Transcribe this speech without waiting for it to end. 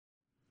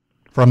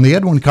From the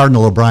Edwin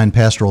Cardinal O'Brien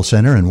Pastoral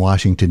Center in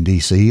Washington,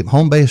 D.C.,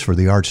 home base for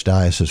the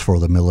Archdiocese for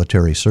the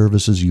Military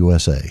Services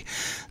USA,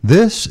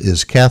 this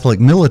is Catholic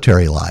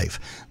Military Life,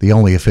 the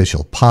only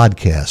official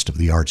podcast of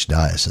the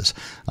Archdiocese.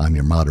 I'm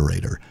your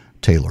moderator,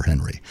 Taylor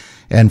Henry.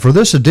 And for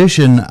this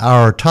edition,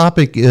 our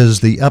topic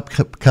is the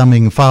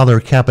upcoming Father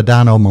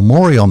Capodanno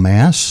Memorial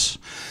Mass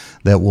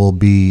that will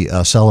be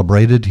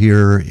celebrated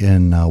here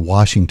in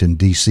Washington,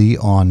 D.C.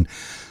 on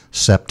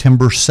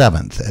September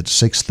 7th at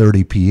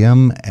 6:30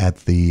 p.m. at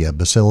the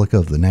Basilica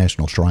of the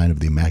National Shrine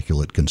of the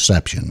Immaculate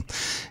Conception.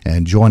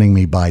 And joining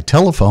me by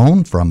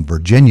telephone from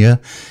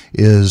Virginia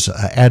is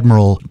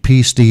Admiral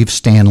P. Steve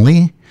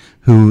Stanley,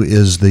 who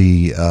is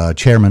the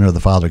chairman of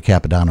the Father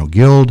Capodanno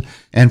Guild.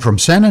 And from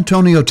San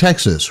Antonio,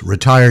 Texas,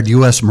 retired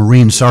U.S.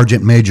 Marine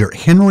Sergeant Major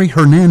Henry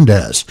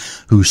Hernandez,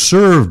 who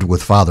served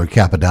with Father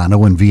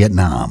Capodanno in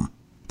Vietnam.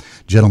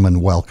 Gentlemen,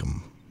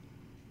 welcome.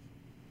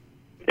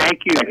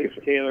 Thank you,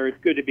 Taylor.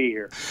 It's good to be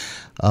here.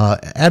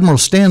 Admiral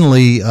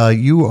Stanley,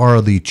 you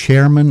are the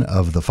chairman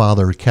of the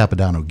Father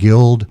Capodanno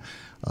Guild.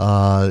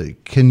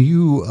 Can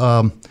you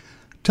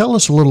tell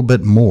us a little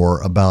bit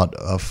more about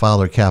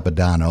Father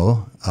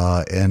Capodanno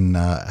and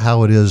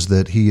how it is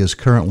that he is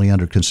currently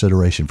under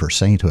consideration for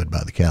sainthood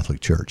by the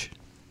Catholic Church?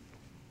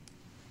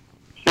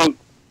 So,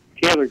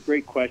 Taylor,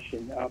 great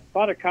question.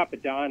 Father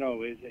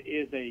Capodanno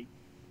is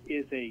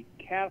a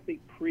Catholic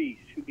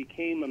priest who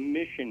became a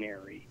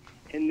missionary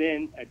and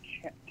then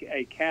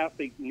a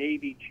Catholic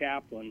Navy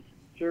chaplain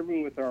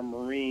serving with our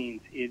Marines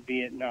in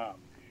Vietnam.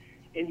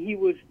 And he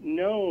was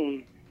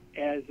known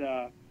as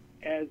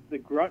the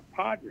Grunt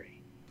Padre,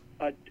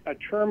 a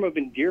term of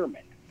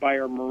endearment by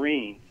our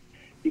Marines,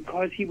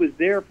 because he was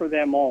there for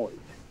them always.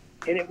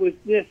 And it was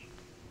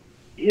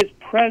his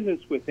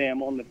presence with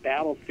them on the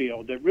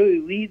battlefield that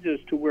really leads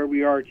us to where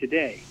we are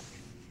today.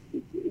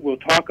 We'll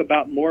talk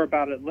more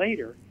about it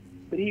later,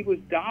 but he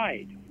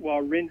died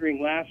while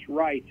rendering last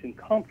rites and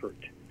comfort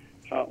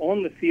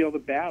on the field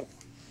of battle.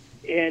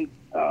 And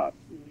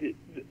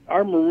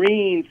our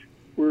Marines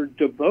were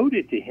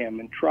devoted to him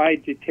and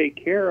tried to take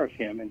care of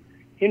him. And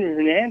Henry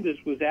Hernandez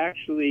was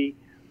actually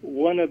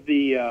one of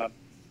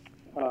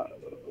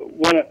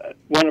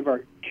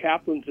our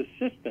chaplain's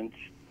assistants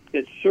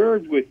that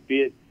served with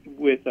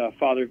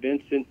Father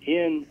Vincent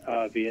in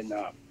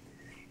Vietnam.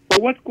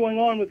 But what's going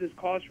on with his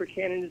cause for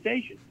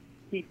canonization?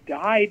 He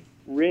died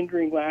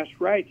rendering last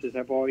rites, as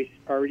I've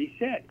already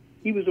said.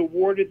 He was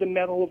awarded the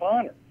Medal of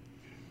Honor,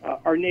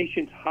 our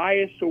nation's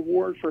highest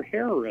award for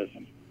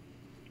heroism.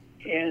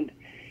 And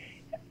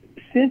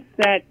since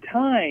that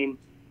time,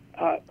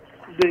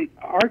 the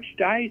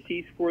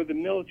Archdiocese for the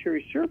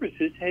Military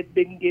Services had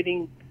been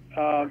getting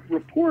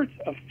reports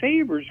of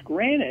favors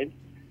granted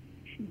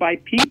by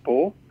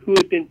people who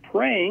had been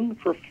praying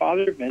for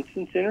Father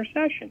Vincent's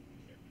intercession.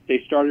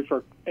 They started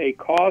for a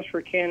cause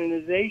for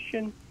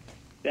canonization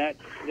that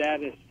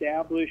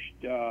established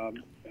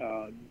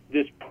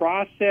this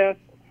process,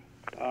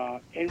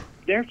 and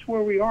that's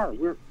where we are.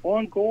 We're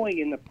ongoing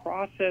in the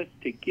process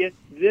to get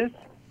this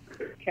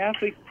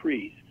Catholic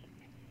priest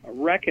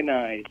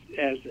recognized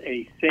as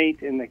a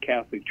saint in the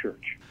Catholic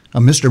Church.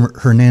 Mr.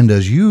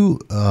 Hernandez, you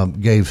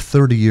gave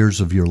 30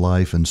 years of your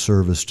life in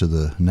service to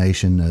the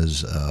nation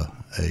as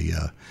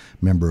a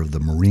member of the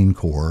Marine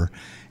Corps,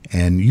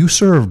 and you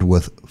served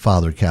with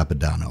Father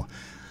Capodanno.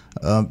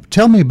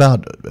 Tell me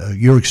about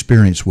your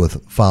experience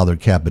with Father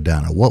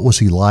Capodanno. What was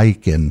he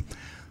like, and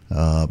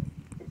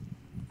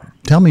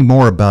tell me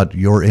more about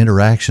your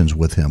interactions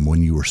with him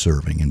when you were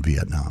serving in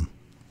Vietnam.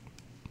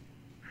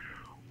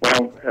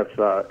 Well, as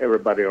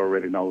everybody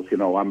already knows,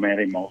 I met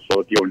him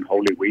also during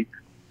Holy Week,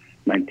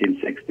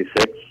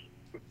 1966.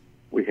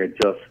 We had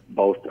just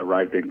both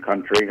arrived in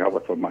country. I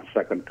was on my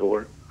second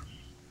tour.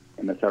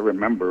 And as I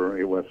remember,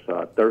 it was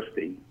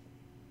Thursday,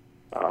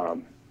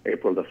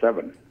 April the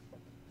 7th.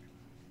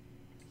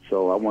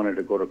 So I wanted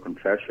to go to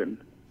confession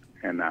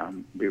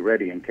and be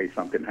ready in case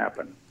something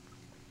happened.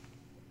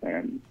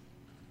 And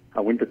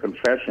I went to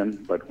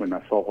confession, but when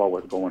I saw what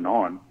was going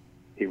on,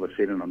 he was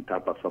sitting on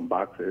top of some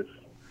boxes,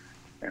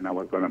 and I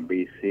was going to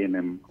be seeing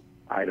him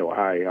eye to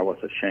eye. I was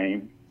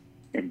ashamed,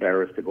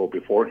 embarrassed to go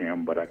before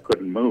him, but I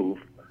couldn't move,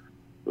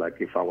 like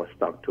if I was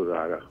stuck to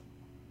the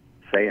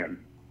sand.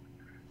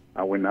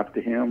 I went up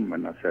to him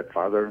and I said,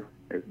 "Father,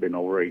 it's been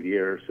over a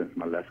year since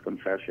my last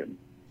confession."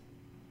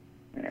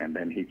 And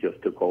then he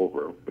just took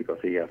over because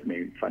he asked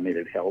me if I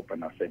needed help,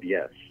 and I said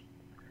yes.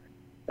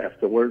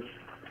 Afterwards,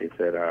 he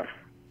said,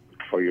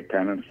 "For your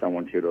penance, I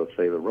want you to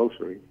say the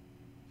rosary."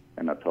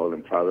 And I told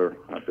him, "Father,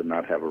 I do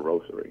not have a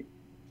rosary."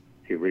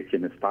 He reached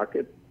in his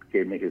pocket,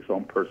 gave me his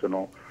own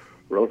personal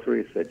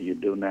rosary, said, "You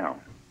do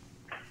now."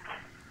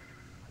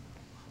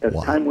 As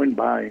time went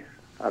by,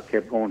 I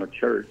kept going to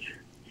church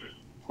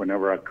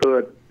whenever I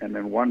could. And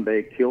then one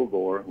day,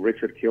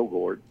 Richard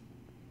Kilgore,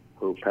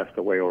 who passed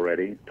away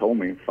already, told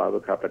me, "Father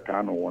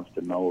Capodanno wants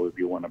to know if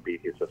you want to be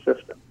his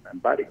assistant and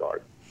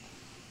bodyguard."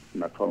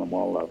 And I told him,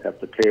 "Well, I'll have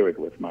to clear it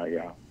with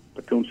my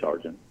platoon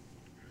sergeant."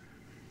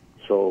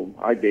 So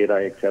I did.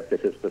 I accepted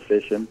his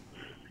position.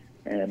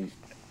 And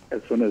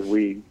as soon as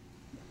we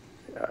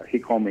he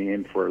called me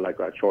in for like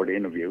a short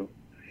interview,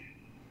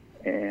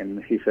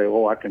 and he said,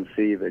 "Oh, I can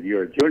see that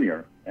you're a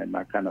junior." And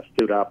I kind of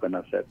stood up and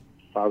I said,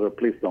 "Father,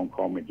 please don't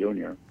call me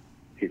junior."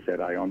 He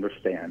said, "I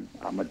understand.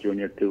 I'm a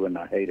junior too, and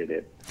I hated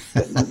it.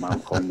 But my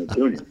mom called me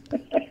junior."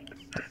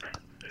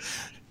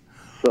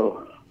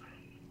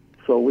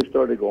 So we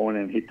started going,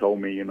 and he told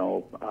me,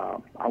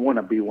 I want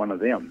to be one of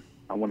them.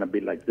 I want to be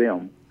like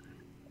them.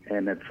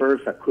 And at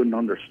first, I couldn't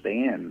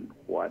understand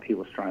what he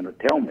was trying to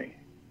tell me.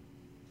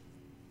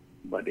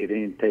 But it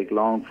didn't take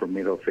long for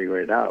me to figure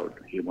it out.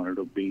 He wanted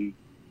to be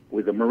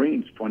with the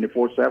Marines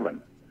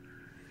 24/7.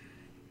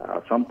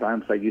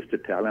 Sometimes I used to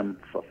tell him,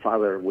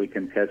 "Father, we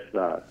can catch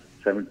the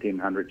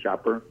 1700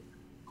 chopper,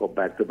 go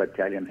back to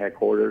battalion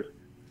headquarters,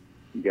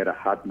 get a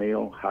hot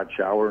meal, hot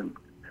shower, and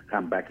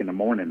come back in the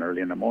morning,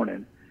 early in the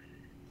morning."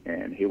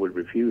 And he would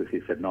refuse.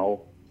 He said,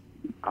 "No,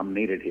 I'm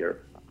needed here.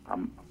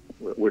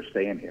 We're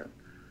staying here."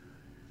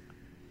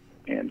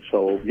 And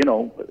so,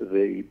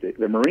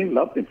 the Marine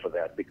loved him for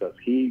that, because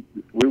we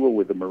were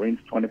with the Marines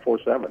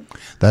 24/7.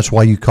 That's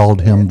why you called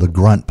him the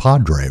Grunt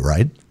Padre,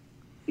 right?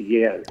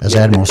 Yes. As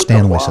Admiral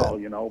Stanley said.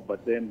 said.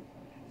 But then,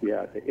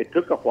 it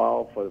took a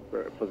while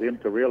for them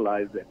to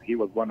realize that he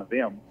was one of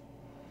them.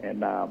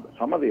 And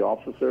some of the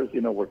officers,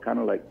 were kind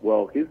of like,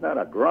 "Well, he's not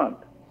a grunt."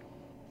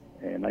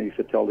 And I used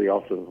to tell the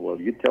officers, "Well,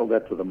 you tell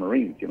that to the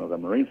Marines. The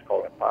Marines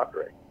call him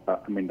Padre.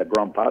 The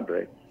Grand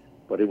Padre."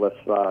 But it was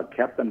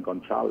Captain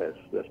Gonzalez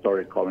that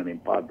started calling him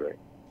Padre.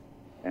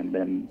 And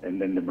then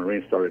the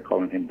Marines started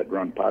calling him the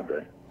Grand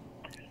Padre.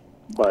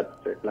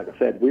 But like I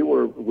said, we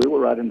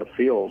were out in the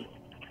field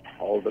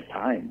all the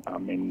time.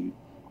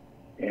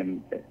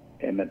 And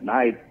at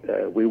night,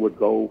 we would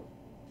go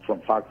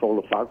from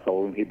foxhole to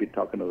foxhole, and he'd be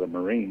talking to the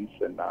Marines,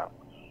 and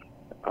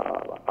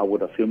I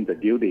would assume the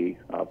duty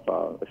of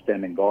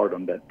standing guard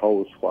on that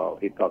post while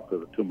he talked to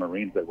the two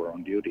Marines that were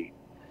on duty.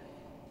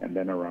 And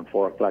then around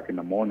 4 o'clock in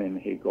the morning,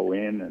 he'd go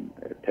in and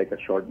take a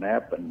short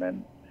nap, and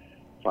then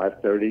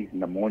 5:30 in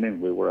the morning,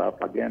 we were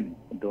up again,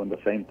 doing the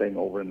same thing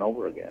over and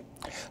over again.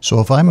 So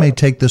if I may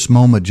take this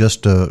moment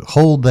just to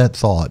hold that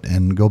thought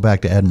and go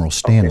back to Admiral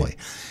Stanley.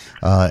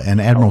 Okay.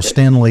 And Admiral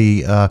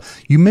Stanley,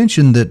 you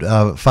mentioned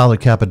that Father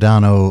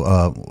Capodanno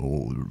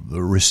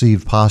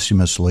received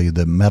posthumously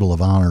the Medal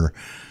of Honor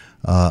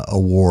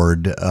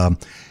award.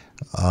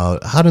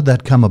 How did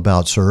that come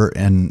about, sir?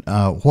 And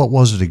what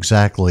was it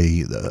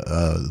exactly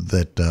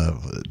that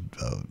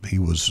he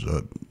was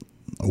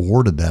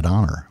awarded that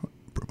honor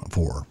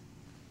for?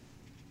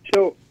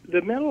 So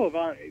the Medal of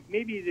Honor,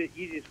 maybe the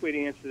easiest way to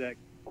answer that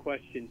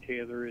question,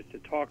 Taylor, is to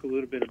talk a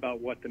little bit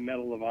about what the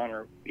Medal of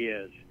Honor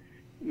is.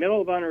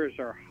 Medal of Honor is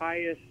our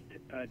highest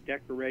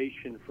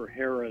decoration for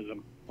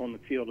heroism on the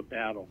field of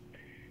battle.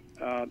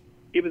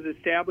 It was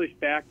established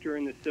back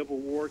during the Civil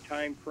War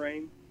time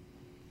frame.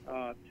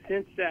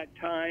 Since that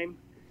time,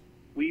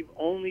 we've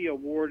only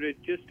awarded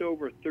just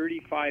over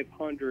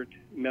 3,500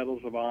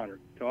 Medals of Honor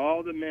to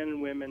all the men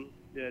and women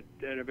that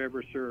have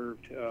ever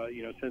served,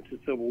 since the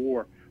Civil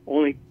War.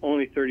 Only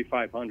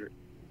 3,500.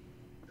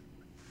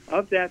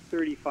 Of that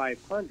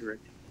 3,500,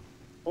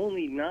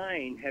 only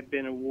 9 have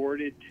been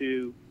awarded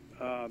to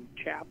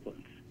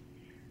chaplains.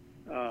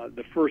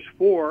 The first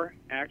 4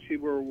 actually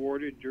were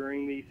awarded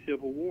during the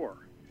Civil War,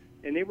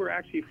 and they were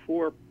actually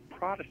 4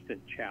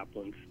 Protestant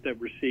chaplains that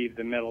received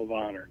the Medal of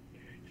Honor.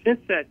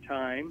 Since that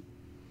time,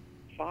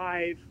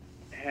 5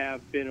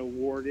 have been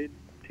awarded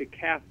to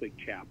Catholic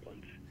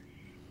chaplains.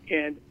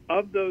 And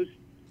of those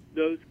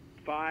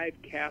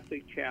 5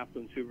 Catholic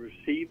chaplains who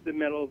received the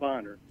Medal of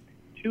Honor,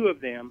 2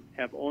 of them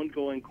have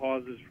ongoing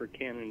causes for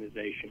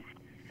canonization.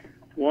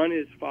 One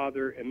is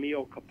Father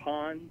Emil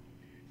Capon,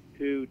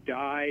 who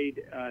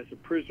died as a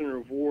prisoner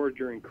of war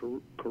during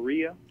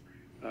Korea,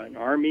 an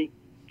Army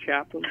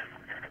chaplain.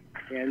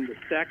 And the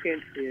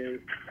second is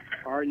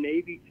our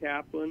Navy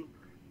chaplain,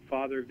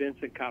 Father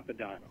Vincent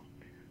Capodanno.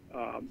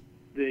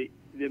 The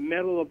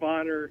Medal of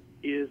Honor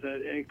is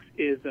an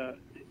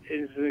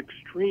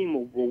extreme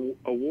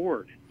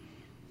award,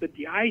 but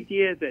the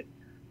idea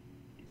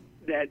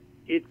that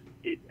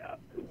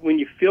when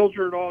you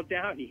filter it all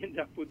down, you end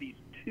up with these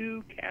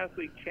 2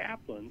 Catholic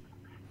chaplains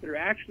that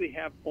actually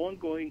have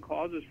ongoing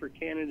causes for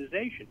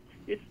canonization.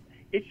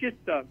 It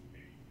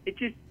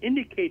just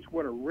indicates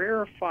what a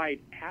rarefied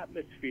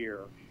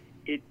atmosphere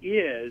it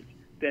is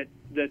that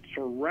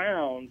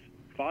surrounds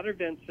Father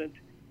Vincent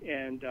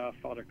and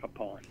Father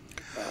Capon.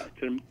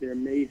 They're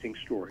amazing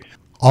stories.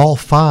 All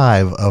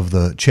 5 of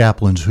the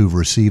chaplains who've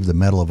received the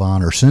Medal of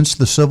Honor since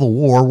the Civil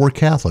War were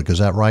Catholic. Is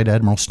that right,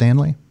 Admiral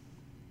Stanley?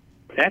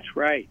 That's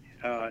right.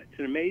 It's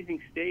an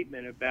amazing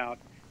statement about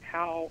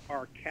how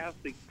our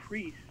Catholic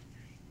priests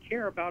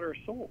care about our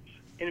souls.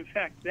 And in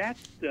fact,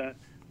 that's the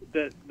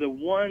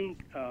one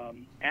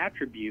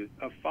attribute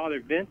of Father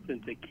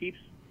Vincent that keeps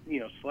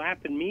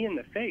slapping me in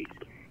the face.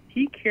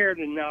 He cared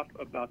enough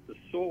about the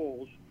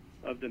souls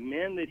of the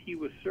men that he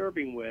was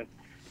serving with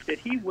that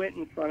he went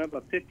in front of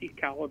a 50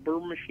 caliber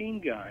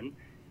machine gun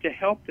to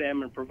help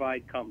them and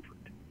provide comfort.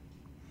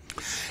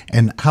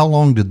 And how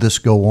long did this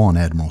go on,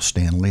 Admiral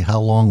Stanley? How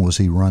long was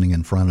he running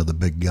in front of the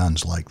big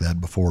guns like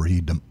that before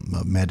he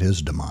met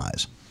his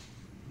demise?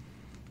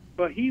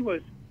 Well, he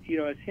was,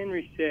 as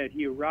Henry said,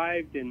 he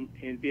arrived in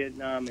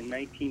Vietnam in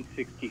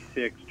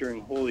 1966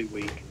 during Holy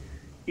Week.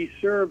 He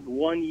served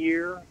 1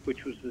 year,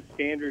 which was the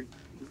standard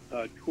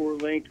tour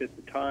length at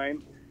the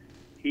time.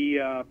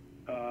 He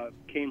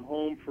came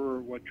home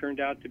for what turned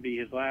out to be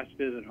his last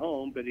visit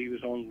home, but he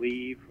was on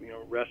leave,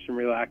 rest and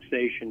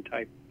relaxation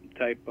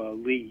type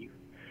leave.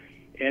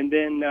 And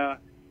then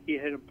he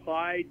had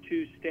applied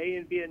to stay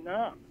in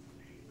Vietnam,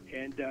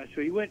 and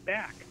so he went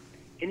back.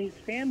 And his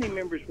family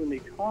members, when they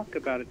talk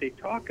about it, they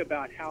talk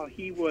about how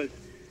he was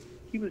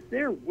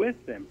there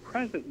with them,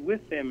 present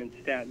with them in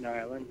Staten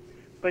Island,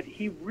 but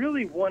he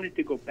really wanted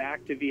to go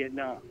back to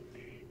Vietnam.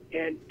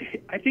 And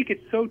I think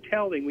it's so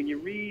telling when you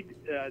read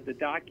the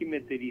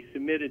document that he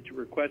submitted to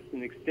request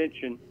an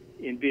extension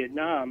in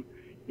Vietnam.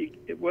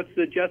 What's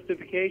the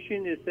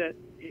justification? Is that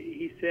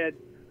he said,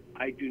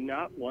 "I do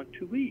not want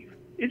to leave."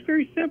 It's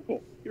very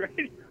simple,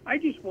 right? I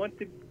just want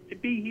to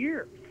be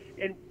here.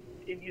 And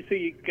so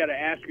you've got to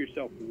ask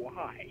yourself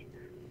why.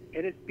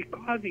 And it's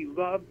because he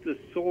loved the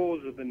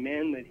souls of the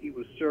men that he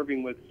was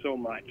serving with so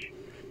much.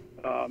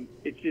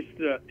 It's just,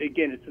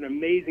 again, it's an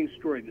amazing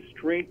story, the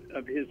strength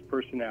of his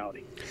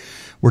personality.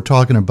 We're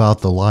talking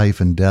about the life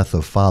and death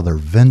of Father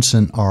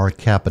Vincent R.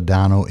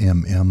 Capodanno,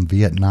 M.M.,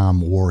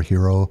 Vietnam War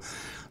hero,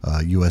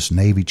 U.S.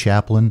 Navy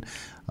chaplain.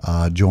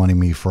 Joining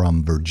me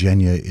from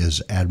Virginia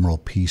is Admiral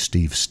P.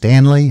 Steve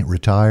Stanley,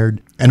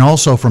 retired, and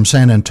also from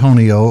San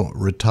Antonio,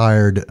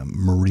 retired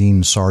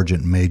Marine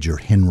Sergeant Major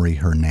Henry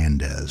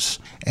Hernandez.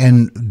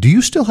 And do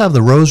you still have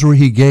the rosary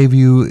he gave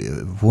you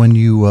when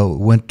you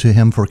went to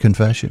him for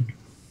confession?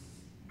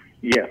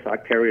 Yes, I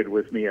carry it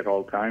with me at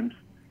all times.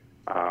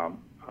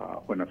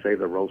 When I say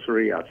the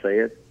rosary, I say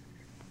it.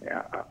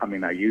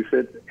 I use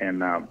it.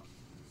 And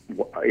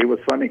it was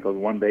funny because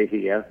one day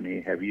he asked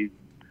me, "Have you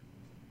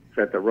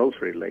said the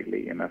rosary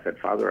lately?" And I said,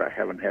 "Father, I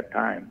haven't had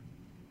time."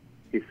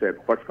 He said,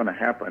 "What's going to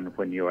happen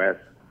when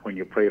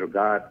you pray to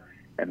God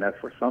and ask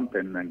for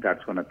something, and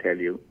God's going to tell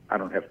you, I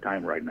don't have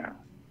time right now."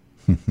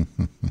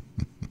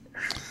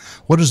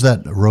 What does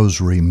that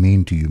rosary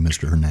mean to you,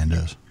 Mr.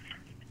 Hernandez?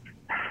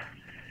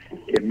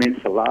 It means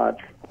a lot.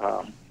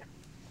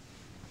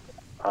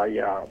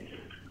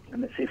 Let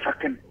me see if I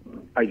can.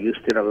 I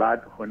used it a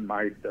lot when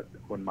my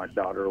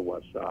daughter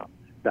was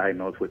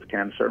diagnosed with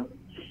cancer,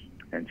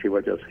 and she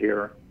was just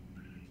here.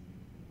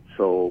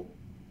 So,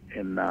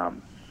 a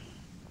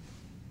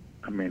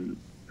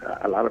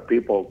lot of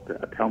people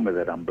tell me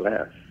that I'm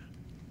blessed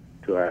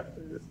to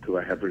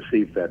have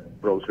received that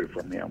rosary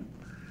from him,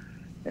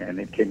 and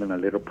it came in a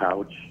little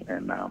pouch.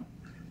 And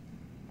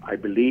I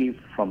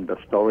believe from the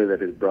story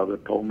that his brother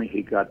told me,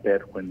 he got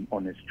that when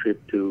on his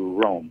trip to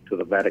Rome, to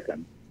the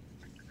Vatican.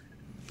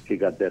 He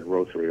got that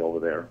rosary over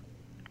there.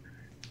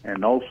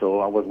 And also,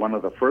 I was one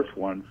of the first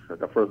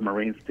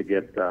Marines to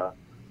get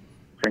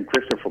St.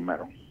 Christopher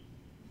Medal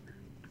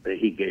that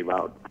he gave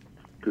out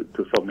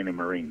to so many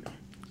Marines.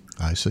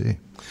 I see.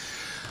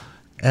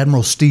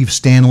 Admiral Steve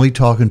Stanley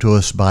talking to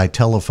us by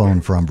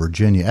telephone from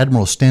Virginia.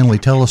 Admiral Stanley,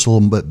 tell us a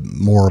little bit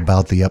more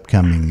about the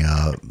upcoming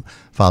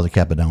Father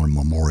Capodanno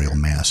Memorial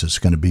Mass. It's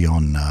going to be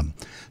on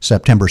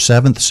September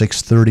 7th,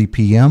 6:30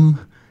 p.m.,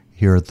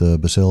 here at the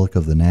Basilica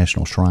of the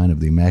National Shrine of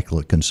the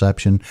Immaculate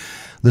Conception.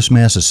 This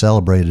Mass is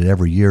celebrated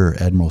every year.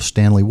 Admiral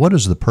Stanley, what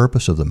is the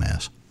purpose of the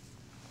Mass?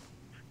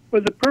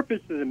 Well, the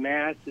purpose of the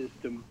Mass is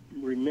to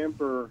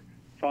remember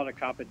Father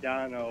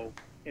Capodanno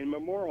and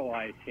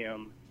memorialize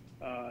him.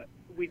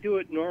 We do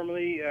it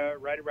normally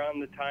right around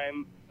the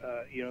time,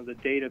 the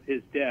date of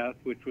his death,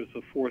 which was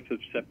the 4th of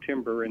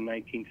September in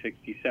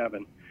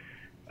 1967.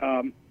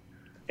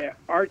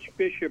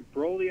 Archbishop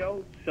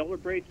Broglio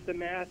celebrates the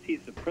Mass.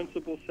 He's the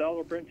principal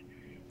celebrant.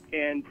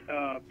 And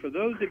for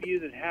those of you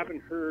that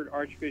haven't heard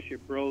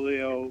Archbishop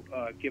Broglio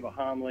give a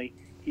homily,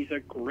 he's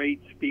a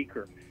great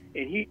speaker.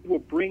 And he will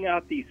bring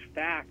out these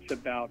facts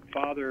about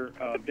Father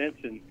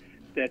Vincent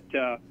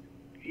that,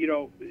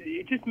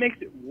 it just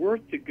makes it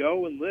worth to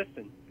go and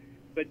listen.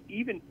 But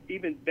even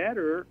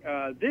better,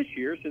 this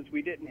year, since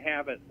we didn't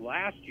have it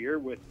last year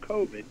with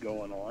COVID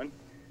going on,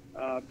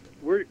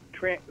 we're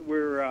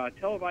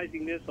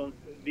televising this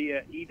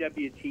via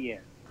EWTN.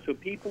 So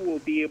people will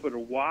be able to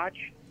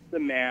watch the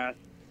Mass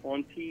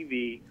on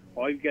TV.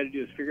 All you've got to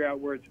do is figure out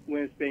when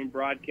it's being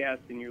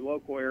broadcast in your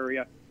local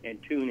area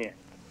and tune in.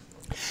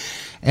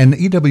 And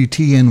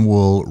EWTN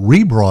will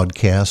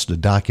rebroadcast a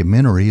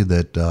documentary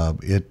that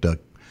it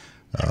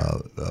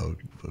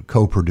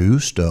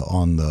co-produced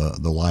on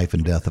the life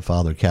and death of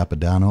Father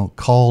Capodanno,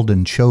 Called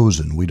and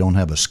Chosen. We don't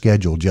have a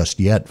schedule just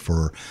yet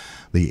for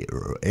the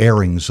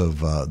airings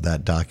of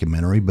that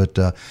documentary, but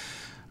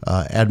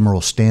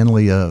Admiral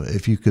Stanley,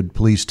 if you could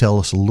please tell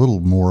us a little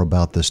more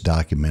about this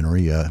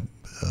documentary,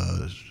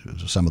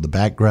 some of the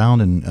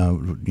background,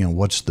 and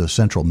what's the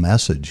central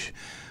message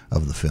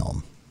of the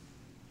film?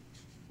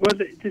 Well,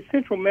 the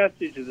central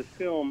message of the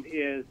film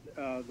is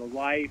the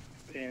life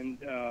and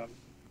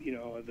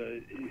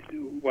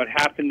what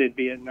happened in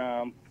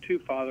Vietnam to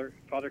Father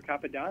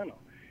Capodanno,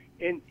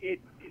 and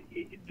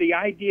the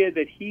idea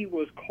that he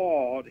was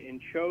called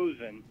and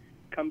chosen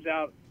comes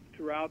out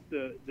throughout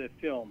the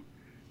film.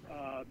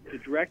 The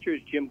director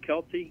is Jim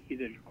Kelty. He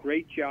did a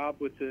great job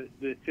with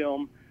the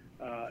film,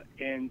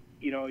 and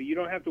you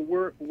don't have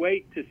to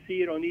wait to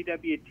see it on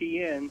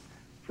EWTN.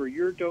 For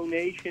your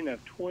donation of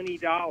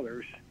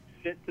 $20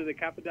 sent to the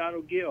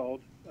Capodanno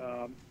Guild,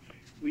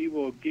 we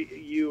will get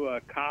you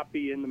a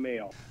copy in the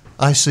mail.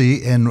 I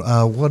see. And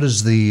what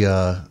is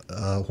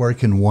where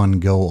can one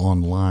go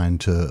online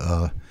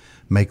to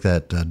make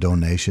that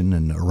donation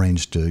and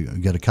arrange to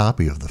get a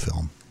copy of the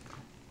film?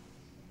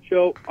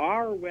 So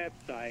our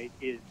website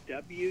is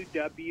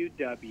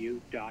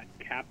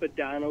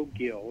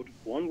www.capodannoguild,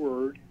 one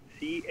word,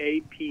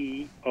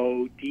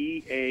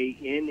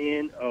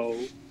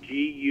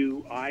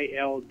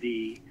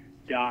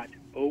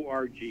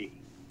 CAPODANNOGUILD.org,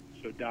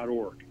 so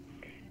 .org.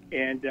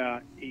 And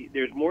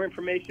there's more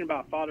information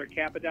about Father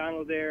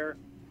Capodanno there,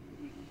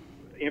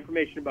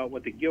 information about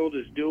what the Guild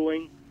is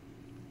doing.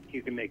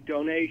 You can make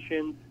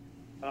donations,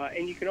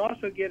 and you can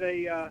also get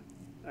a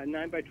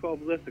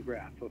 9x12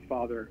 lithograph of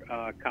Father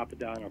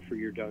Capodanno for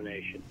your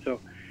donation. So,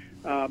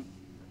 I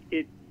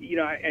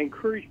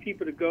encourage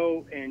people to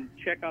go and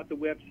check out the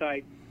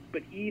website.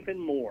 But even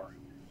more,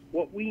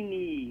 what we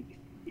need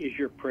is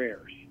your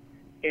prayers.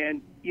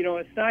 And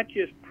it's not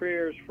just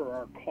prayers for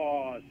our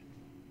cause.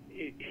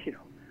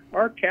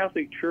 Our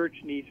Catholic Church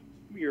needs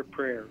your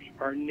prayers.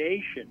 Our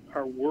nation,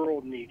 our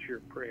world needs your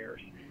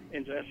prayers,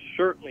 and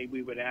certainly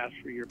we would ask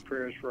for your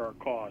prayers for our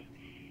cause.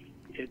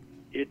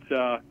 It's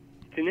an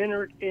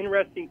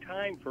interesting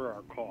time for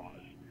our cause.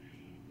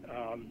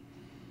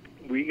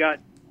 We got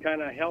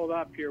kind of held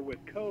up here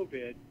with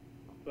COVID,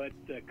 but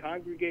the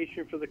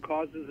Congregation for the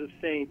Causes of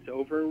Saints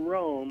over in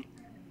Rome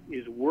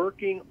is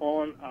working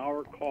on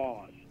our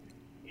cause,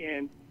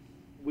 and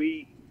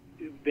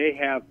they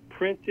have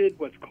printed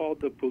what's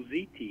called the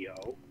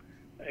Positio,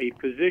 a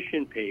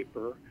position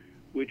paper,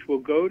 which will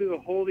go to the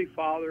Holy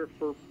Father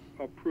for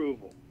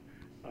approval.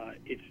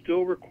 It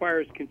still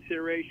requires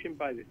consideration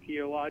by the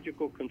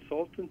theological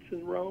consultants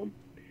in Rome,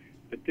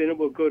 but then it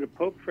will go to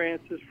Pope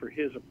Francis for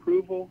his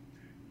approval.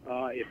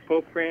 If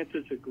Pope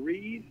Francis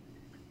agrees,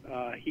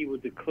 he will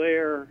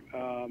declare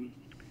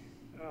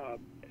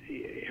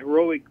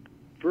heroic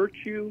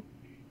virtue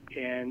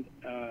and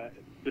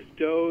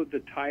bestow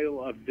the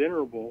title of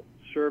Venerable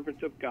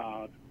Servant of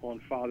God on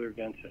Father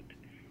Vincent.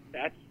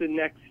 That's the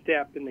next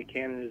step in the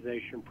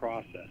canonization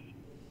process.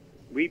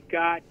 We've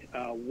got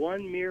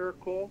one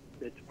miracle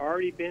that's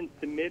already been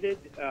submitted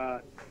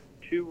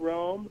to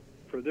Rome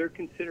for their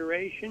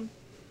consideration.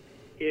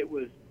 It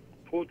was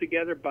pulled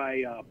together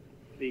by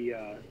the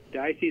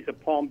Diocese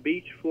of Palm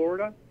Beach,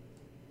 Florida.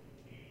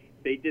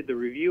 They did the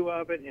review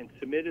of it and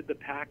submitted the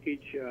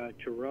package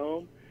to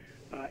Rome.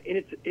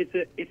 And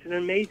it's an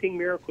amazing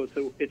miracle.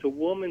 It's a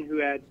woman who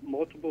had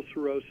multiple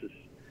sclerosis.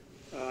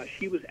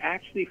 She was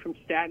actually from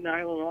Staten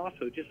Island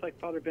also, just like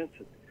Father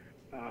Vincent.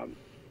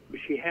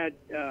 She had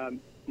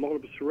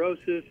multiple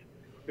sclerosis.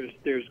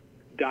 There's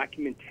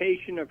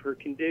documentation of her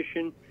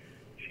condition.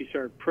 She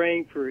started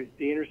praying for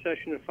the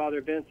intercession of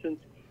Father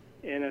Vincent,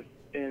 and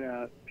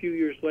a few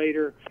years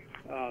later,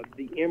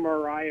 the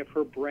MRI of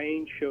her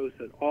brain shows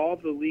that all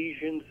the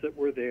lesions that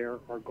were there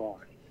are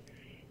gone.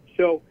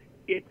 So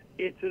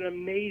it's an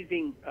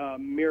amazing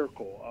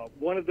miracle.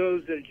 One of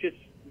those that is just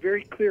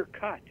very clear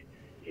cut.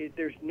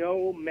 There's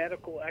no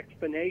medical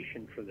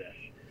explanation for this.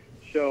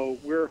 So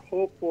we're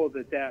hopeful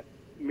that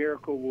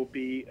miracle will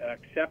be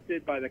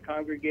accepted by the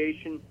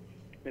congregation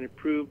and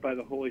approved by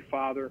the Holy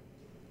Father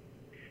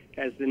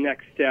as the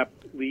next step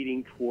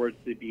leading towards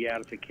the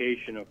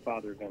beatification of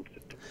Father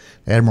Vincent.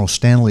 Admiral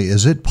Stanley,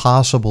 is it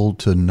possible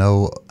to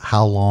know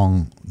how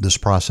long this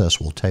process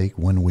will take,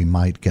 when we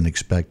can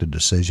expect a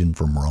decision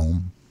from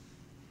Rome?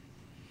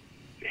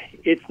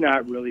 It's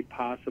not really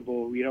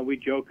possible. We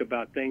joke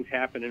about things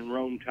happen in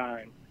Rome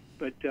time,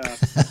 but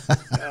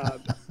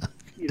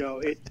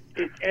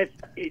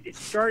it's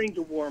starting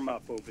to warm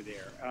up over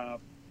there.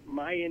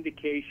 My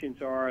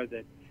indications are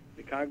that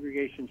the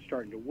congregation's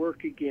starting to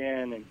work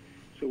again, and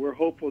so we're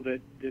hopeful that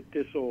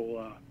this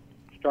will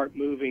start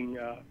moving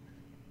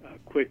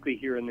quickly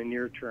here in the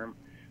near term.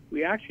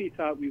 We actually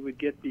thought we would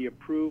get the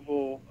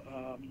approval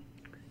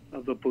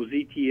of the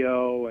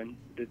Positio and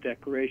the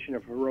Declaration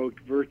of Heroic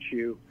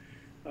Virtue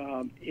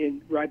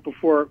right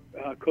before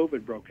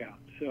COVID broke out.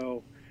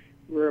 So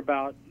we're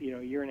about a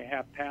year and a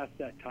half past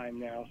that time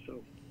now.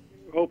 So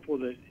we're hopeful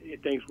that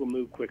things will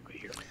move quickly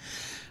here.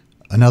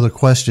 Another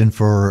question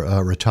for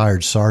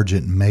retired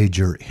Sergeant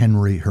Major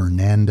Henry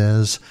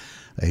Hernandez,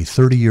 a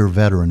 30-year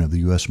veteran of the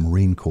U.S.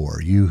 Marine Corps,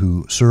 you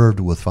who served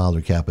with Father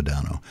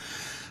Capodanno.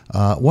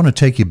 I want to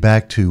take you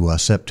back to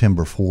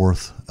September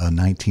 4th,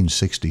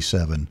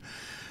 1967.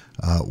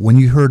 When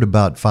you heard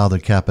about Father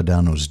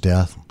Capodanno's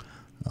death,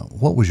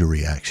 what was your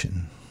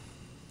reaction?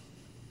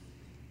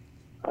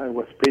 I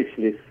was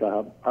speechless.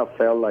 I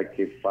felt like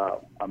if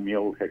a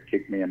mule had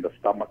kicked me in the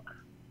stomach.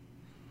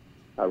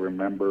 I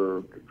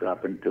remember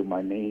dropping to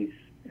my knees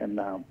and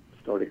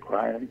started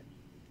crying.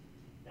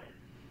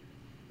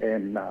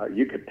 And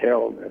you could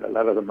tell that a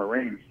lot of the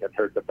Marines had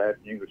heard the bad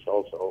news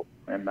also.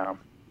 And I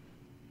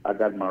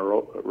got my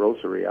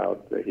rosary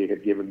out that he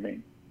had given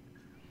me.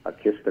 I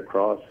kissed the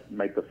cross,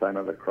 made the sign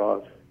of the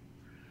cross,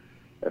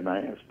 and I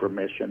asked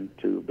permission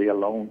to be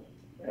alone.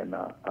 And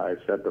I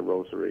said the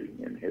rosary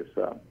in his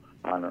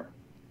honor.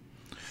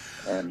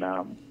 And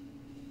I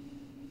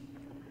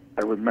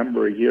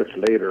remember years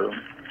later,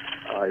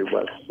 I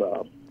was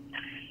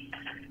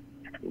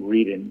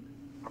reading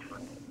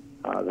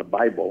the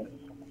Bible,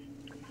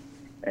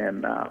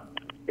 and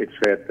it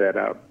said that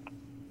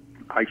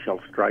I shall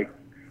strike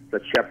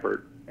the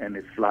shepherd, and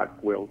his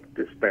flock will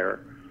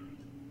despair.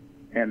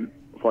 And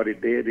what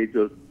it did, it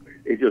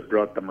just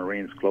brought the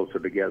Marines closer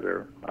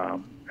together.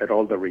 At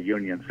all the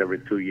reunions, every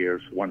 2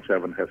 years,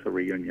 1-7 has a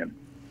reunion,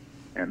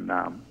 and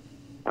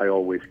I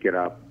always get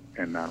up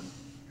and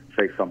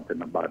say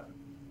something about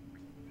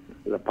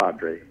the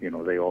Padre. You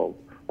know, they all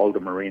the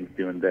Marines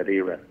during that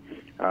era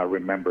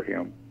remember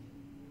him,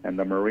 and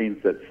the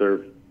Marines that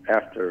served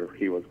after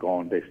he was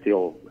gone, they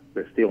still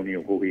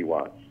knew who he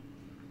was.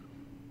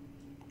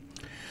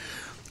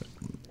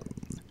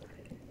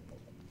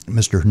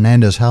 Mr.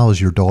 Hernandez, how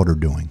is your daughter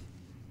doing?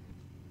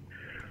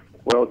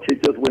 Well, she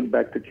just went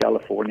back to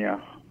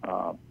California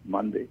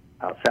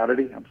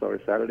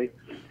Saturday,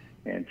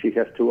 and she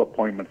has 2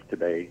 appointments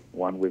today,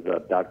 one with a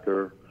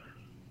doctor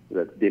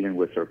that's dealing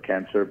with her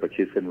cancer, but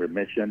she's in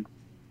remission,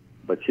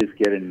 but she's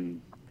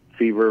getting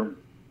fever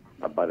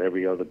about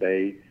every other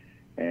day,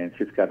 and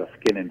she's got a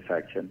skin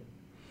infection.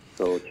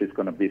 So she's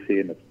going to be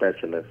seeing a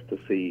specialist to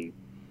see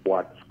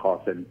what's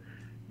causing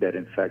that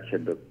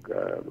infection to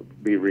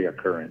be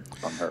reoccurring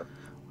on her.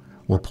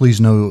 Well, please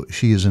know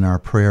she is in our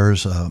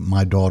prayers.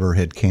 My daughter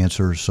had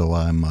cancer, so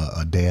I'm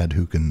a dad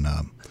who can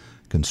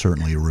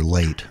certainly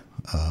relate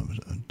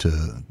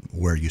to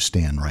where you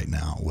stand right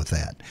now with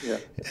that. Yeah.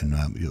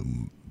 And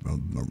you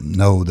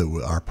know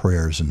that our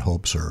prayers and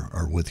hopes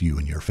are with you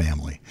and your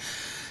family.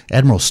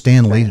 Admiral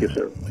Stanley. Thank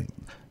you, sir.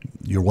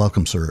 You're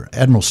welcome, sir.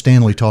 Admiral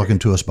Stanley talking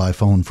to us by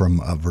phone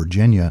from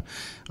Virginia.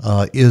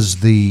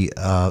 Is the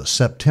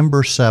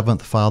September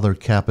 7th Father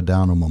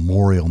Capodanno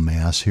Memorial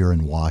Mass here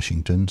in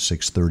Washington,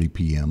 6:30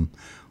 p.m.,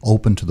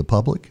 open to the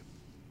public?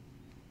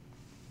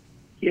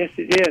 Yes,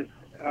 it is.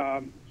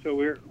 So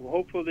we're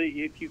hopeful that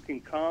if you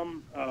can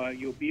come,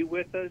 you'll be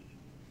with us.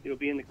 It'll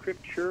be in the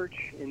Crypt Church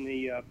in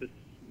the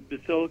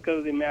Basilica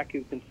of the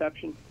Immaculate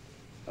Conception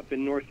up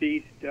in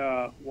Northeast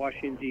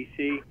Washington,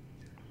 D.C.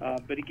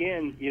 But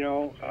again,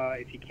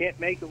 if you can't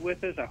make it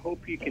with us, I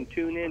hope you can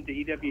tune in to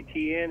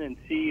EWTN and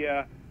see,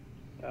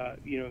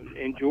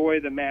 enjoy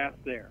the Mass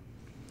there.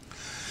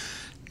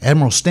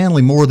 Admiral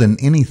Stanley, more than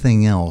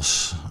anything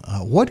else,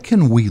 what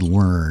can we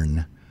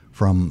learn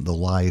from the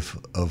life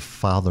of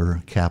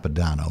Father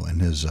Capodanno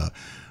and his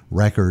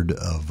record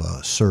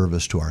of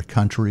service to our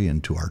country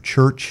and to our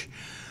church?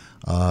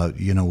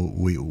 We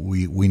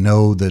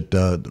know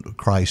that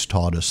Christ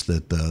taught us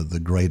that the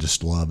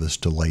greatest love is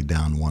to lay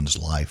down one's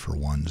life for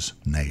one's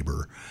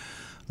neighbor.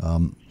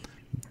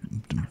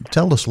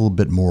 Tell us a little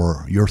bit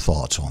more your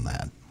thoughts on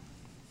that.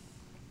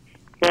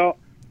 Well,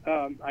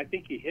 I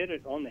think you hit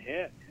it on the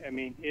head. I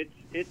mean,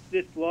 it's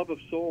this love of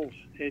souls.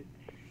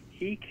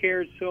 He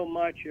cared so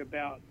much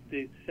about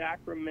the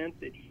sacrament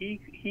that he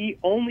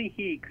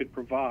could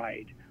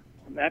provide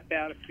on that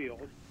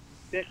battlefield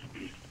that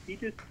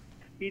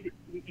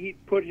he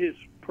put his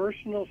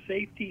personal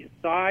safety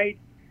aside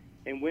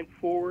and went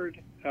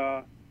forward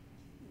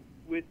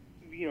with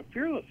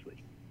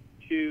fearlessly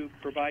to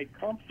provide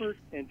comfort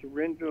and to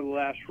render the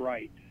last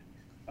rites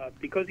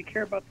because he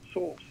cared about the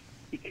souls.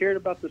 He cared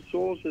about the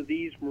souls of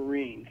these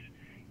Marines,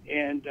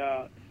 and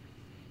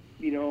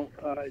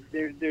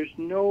there's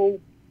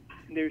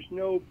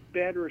no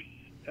better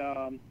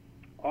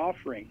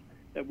offering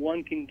that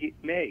one can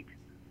make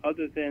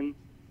other than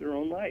their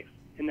own life,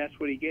 and that's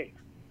what he gave.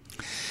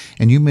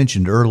 And you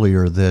mentioned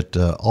earlier that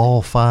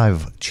all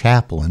 5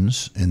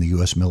 chaplains in the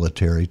U.S.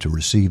 military to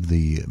receive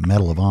the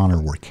Medal of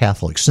Honor were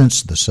Catholics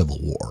since the Civil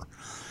War.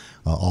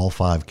 All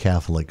 5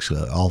 Catholics,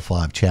 all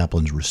 5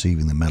 chaplains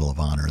receiving the Medal of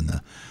Honor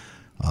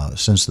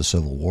since the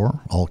Civil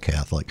War, all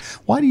Catholic.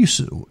 Why do you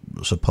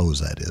suppose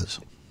that is?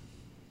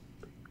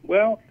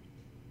 Well,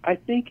 I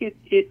think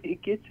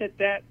it gets at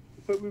that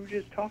what we were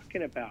just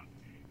talking about.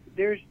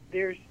 There is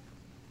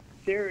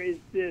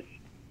this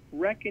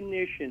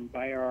recognition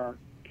by our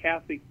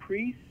Catholic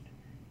priest,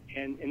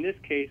 and in this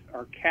case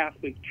our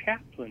Catholic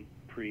chaplain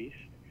priest,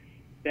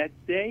 that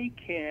their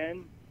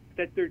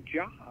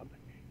job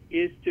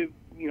is to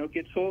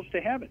get souls to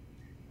heaven.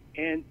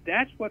 And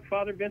that's what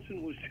Father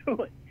Vincent was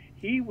doing.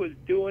 He was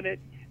doing it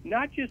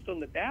not just on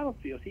the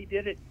battlefield, he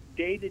did it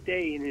day to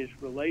day in his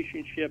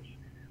relationships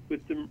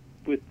with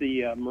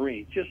the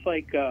Marines, just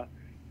like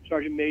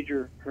Sergeant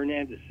Major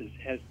Hernandez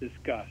has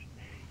discussed.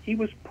 He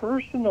was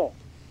personal.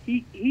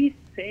 He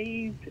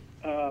saved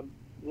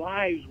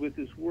lives with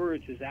his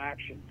words, his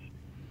actions.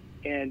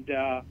 And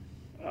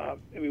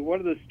one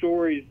of the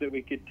stories that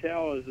we could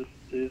tell is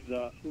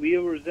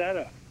Leo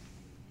Rosetta,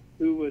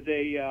 who was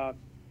a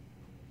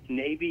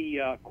Navy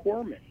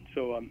corpsman,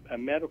 so a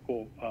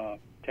medical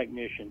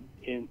technician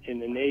in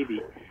the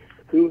Navy,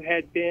 who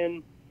had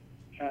been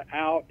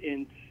out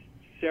in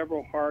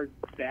several hard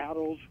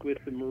battles with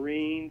the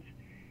Marines,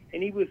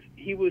 and he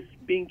was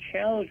being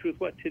challenged with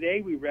what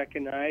today we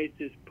recognize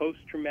as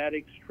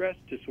post-traumatic stress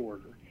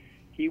disorder.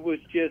 He was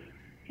just,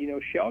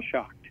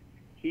 shell-shocked.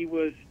 He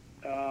was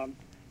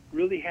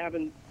really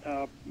having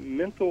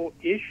mental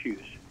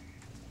issues.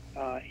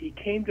 He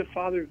came to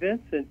Father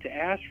Vincent to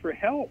ask for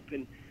help,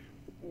 and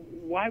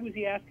why was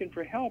he asking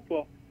for help?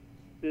 Well,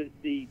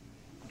 the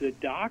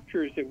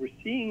doctors that were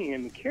seeing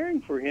him and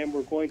caring for him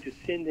were going to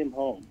send him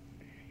home.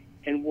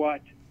 And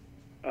what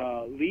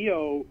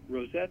Leo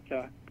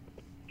Rosetta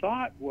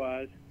thought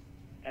was,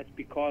 that's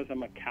because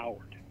I'm a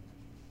coward.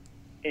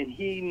 And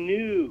he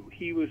knew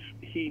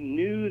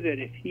that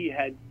if he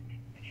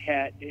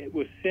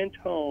was sent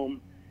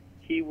home,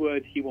 he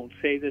won't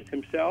say this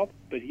himself,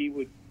 but he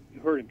would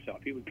hurt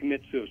himself. He would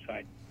commit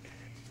suicide.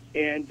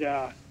 And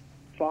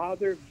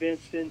Father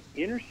Vincent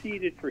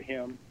interceded for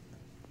him.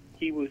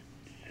 He was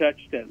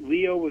such that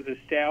Leo was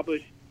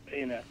established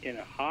in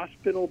a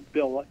hospital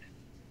billet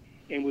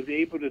and was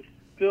able to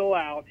fill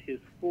out his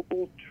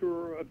full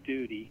tour of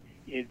duty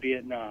in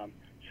Vietnam.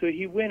 So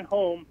he went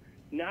home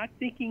not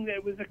thinking that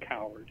it was a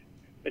coward,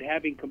 but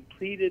having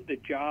completed the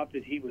job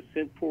that he was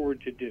sent forward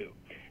to do.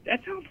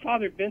 That's how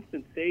Father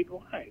Vincent saved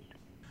lives.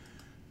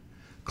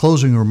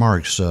 Closing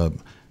remarks.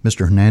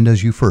 Mr.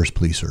 Hernandez, you first,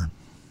 please, sir.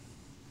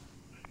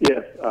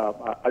 Yes,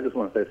 I just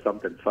want to say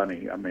something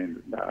funny. I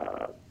mean,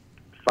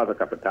 Father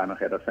Capitano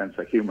had a sense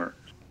of humor.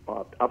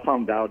 I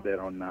found out that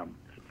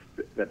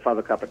that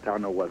Father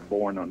Capitano was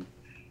born on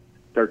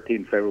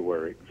 13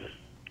 February.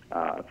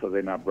 So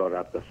then I brought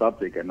up the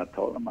subject, and I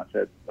told him, I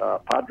said,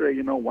 Padre,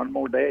 one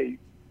more day,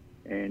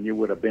 and you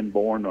would have been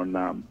born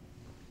on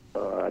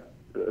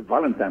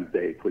Valentine's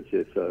Day, which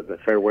is the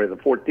February the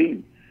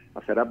 14th.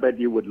 I said, I bet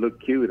you would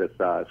look cute as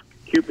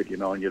Cupid,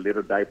 in your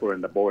little diaper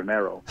and the bow and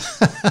arrow.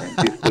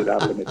 And he stood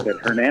up and he said,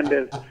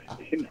 Hernandez,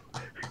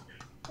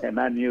 and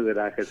I knew that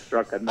I had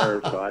struck a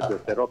nerve, so I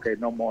just said, okay,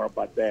 no more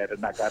about that.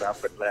 And I got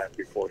up and left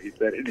before he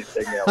said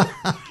anything else,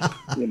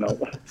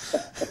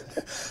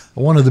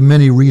 One of the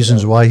many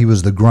reasons why he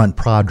was the grunt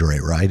padre,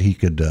 right? He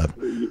could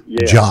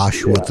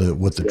josh with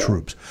the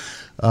troops.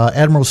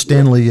 Admiral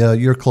Stanley,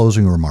 your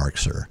closing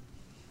remarks, sir.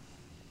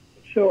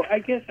 So I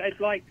guess I'd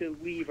like to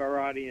leave our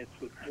audience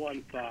with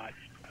one thought.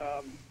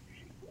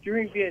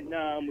 During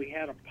Vietnam, we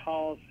had a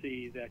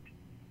policy that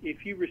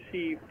if you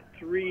received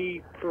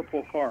 3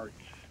 Purple Hearts,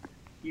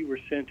 you were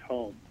sent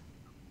home.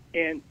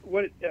 And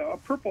what a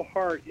Purple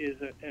Heart is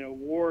an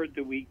award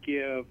that we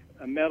give,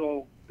 a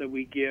medal that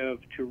we give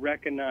to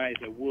recognize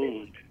a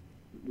wound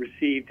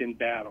received in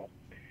battle.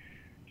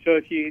 So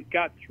if you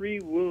got 3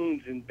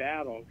 wounds in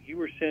battle, you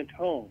were sent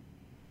home.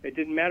 It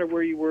didn't matter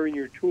where you were in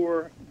your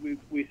tour.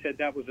 We said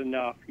that was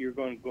enough. You're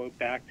going to go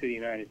back to the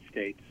United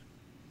States.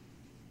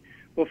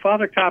 Well,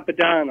 Father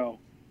Capodanno,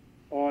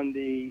 on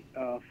the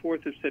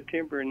 4th of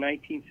September in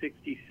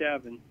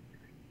 1967,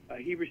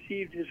 he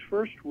received his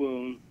first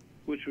wound,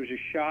 which was a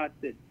shot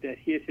that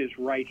hit his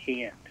right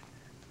hand,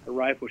 a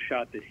rifle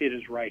shot that hit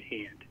his right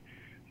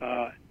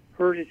hand.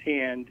 Hurt his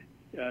hand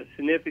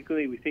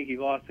significantly. We think he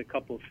lost a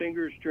couple of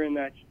fingers during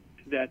that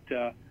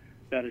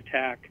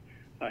attack.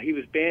 He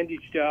was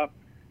bandaged up.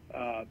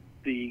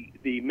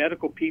 The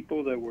medical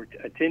people that were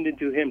attending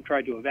to him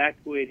tried to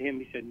evacuate him.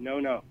 He said,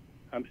 no,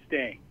 I'm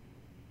staying,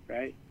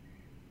 right?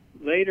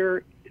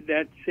 Later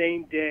that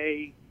same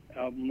day,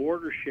 a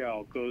mortar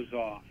shell goes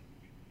off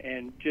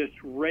and just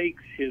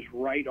rakes his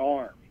right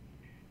arm.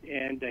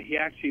 And he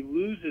actually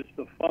loses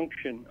the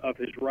function of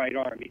his right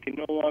arm. He can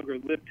no longer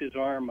lift his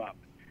arm up.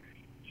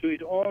 So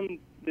he's on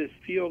this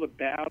field of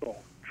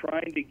battle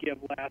trying to give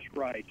last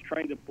rites,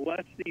 trying to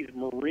bless these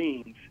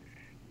Marines,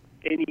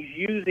 and he's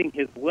using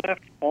his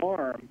left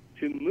arm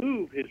to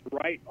move his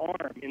right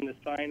arm in the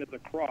sign of the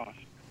cross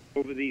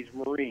over these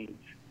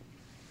Marines.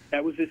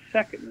 That was his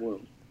second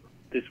wound,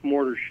 this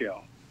mortar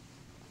shell.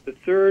 The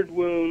third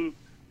wound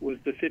was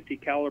the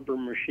 .50 caliber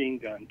machine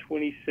gun,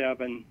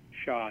 27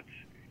 shots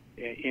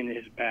in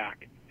his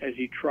back as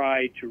he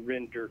tried to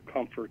render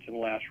comfort and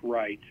last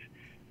rites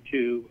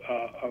to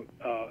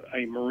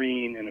a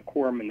Marine and a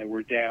corpsman that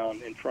were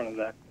down in front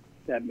of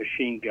that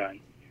machine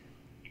gun.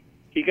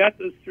 He got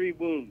those 3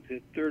 wounds,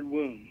 his third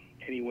wound,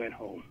 and he went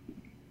home.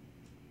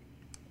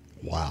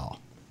 Wow.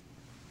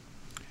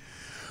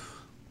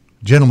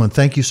 Gentlemen,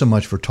 thank you so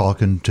much for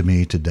talking to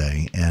me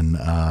today. And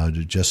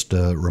just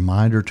a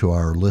reminder to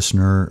our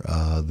listener,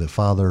 the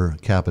Father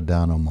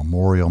Capodanno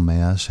Memorial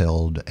Mass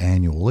held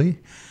annually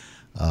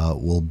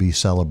will be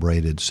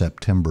celebrated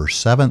September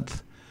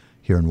 7th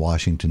here in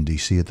Washington,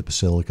 D.C. at the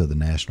Basilica of the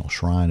National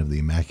Shrine of the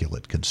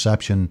Immaculate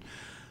Conception,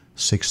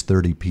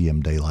 6:30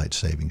 p.m. Daylight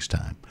Savings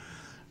Time.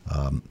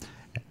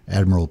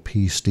 Admiral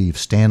P. Steve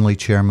Stanley,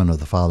 chairman of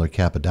the Father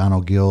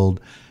Capodanno Guild,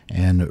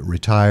 and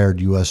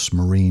retired U.S.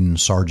 Marine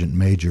Sergeant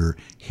Major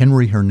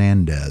Henry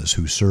Hernandez,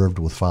 who served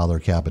with Father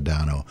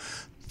Capodanno.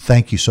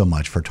 Thank you so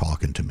much for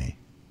talking to me.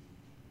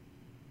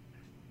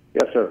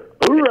 Yes, sir.